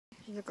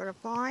Is it going to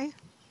fly?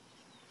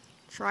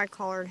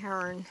 Tricolored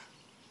heron.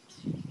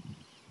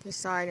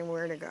 Deciding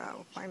where to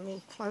go. If I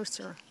move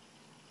closer,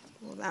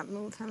 will that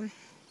move him?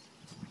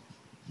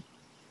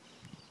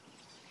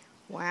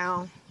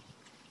 Wow.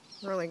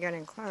 Really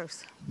getting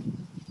close.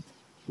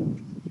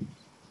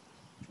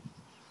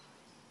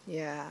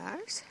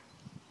 Yes.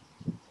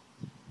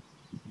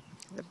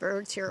 The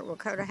birds here at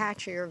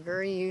Wakodahatchee are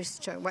very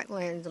used to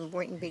wetlands in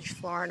Boynton Beach,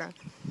 Florida.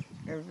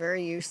 They're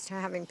very used to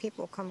having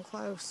people come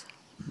close.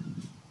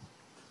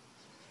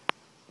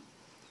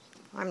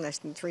 I'm less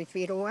than 3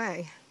 feet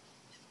away.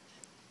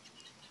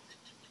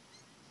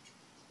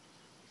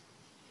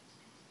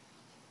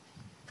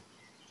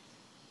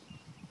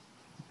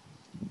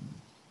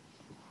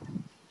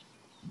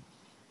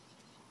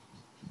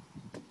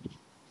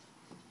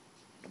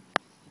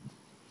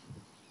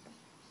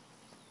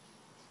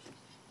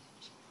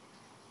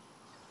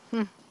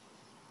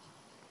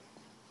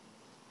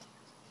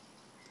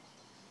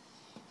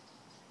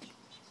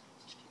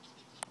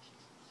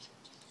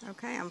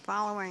 Okay, I'm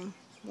following,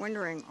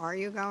 wondering, are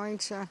you going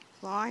to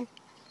fly?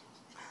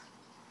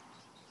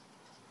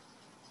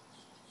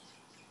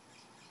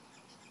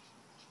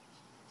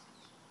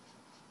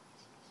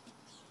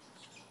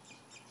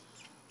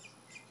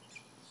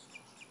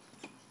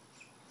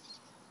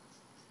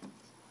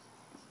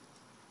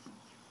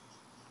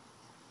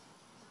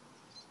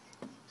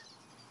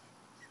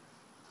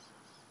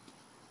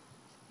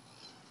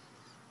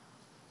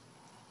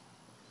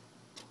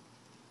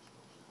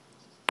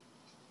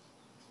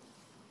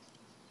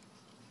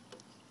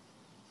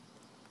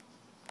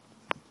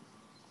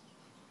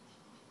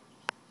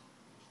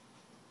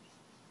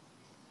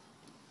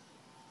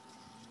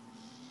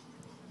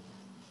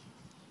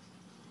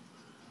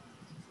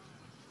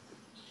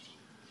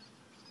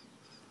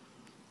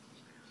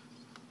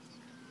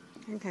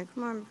 Okay,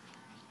 come on.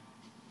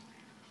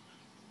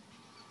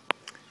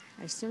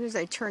 As soon as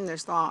I turn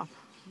this off,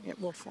 it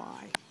will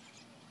fly.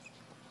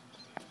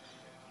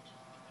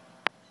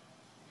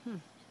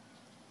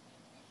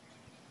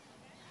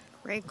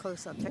 Great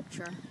close-up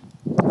picture.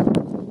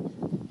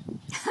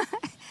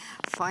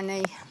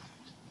 Funny.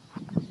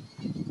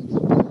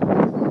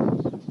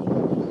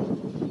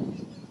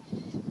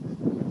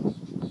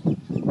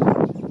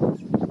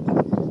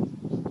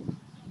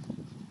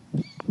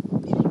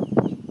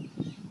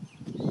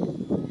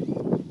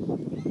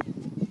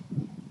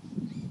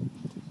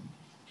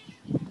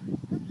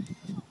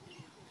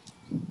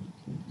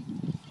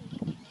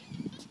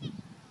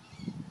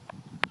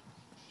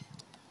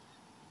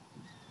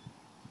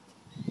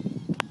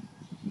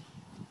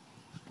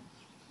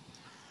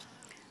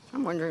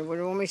 I'm wondering, would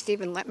it almost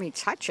even let me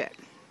touch it?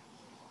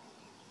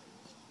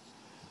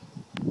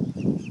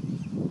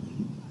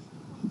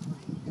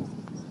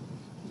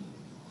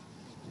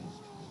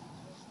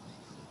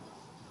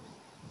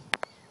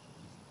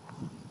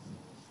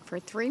 For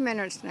 3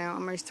 minutes now,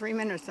 almost 3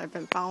 minutes, I've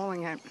been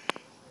following it.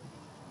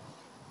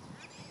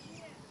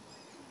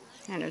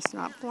 And it's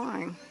not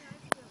flying.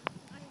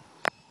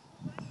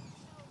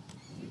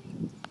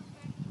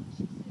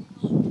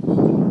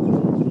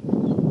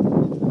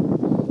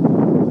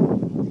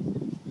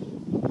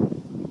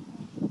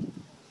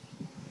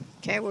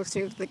 Okay, we'll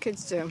see what the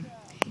kids do.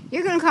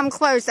 You can come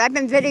close. I've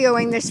been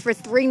videoing this for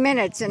 3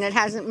 minutes and it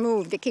hasn't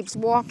moved. It keeps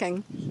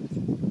walking.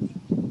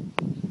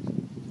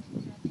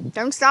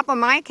 Don't stop on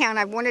my account.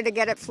 I wanted to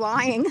get it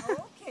flying.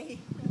 Okay.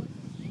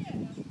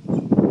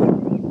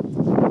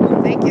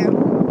 Thank you.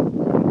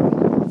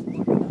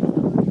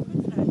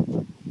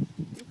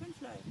 You can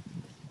fly.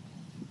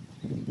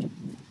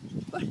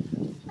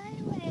 By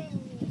the way,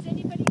 does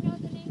anybody know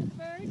the name of the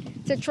bird?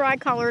 It's a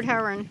tricolored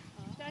heron.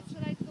 That's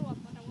what I thought,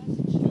 but I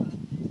wasn't sure.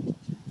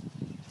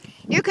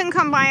 You can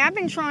come by. I've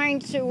been trying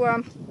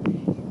to,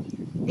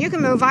 you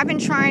can move. I've been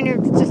trying to,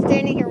 just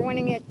standing here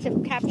wanting it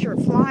to capture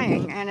it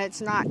flying, and it's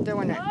not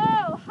doing it. Oh,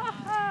 ha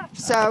ha!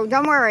 So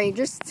don't worry,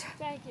 just...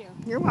 Thank you.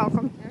 You're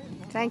welcome.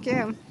 Thank you.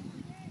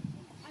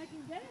 I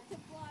can get it to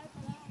fly,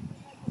 but I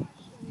don't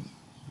think I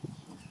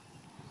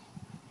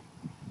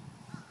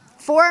can.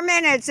 4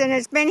 minutes, and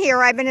it's been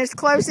here. I've been as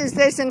close as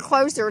this and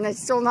closer, and it's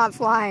still not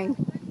flying.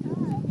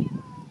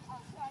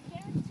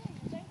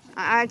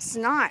 It's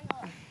not.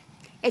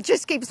 It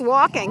just keeps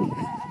walking.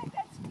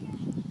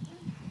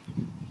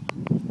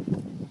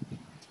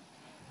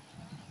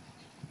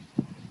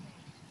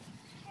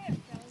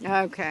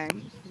 Okay,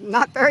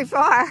 not very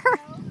far.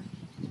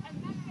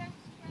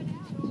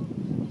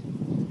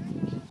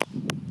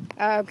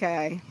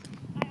 Okay.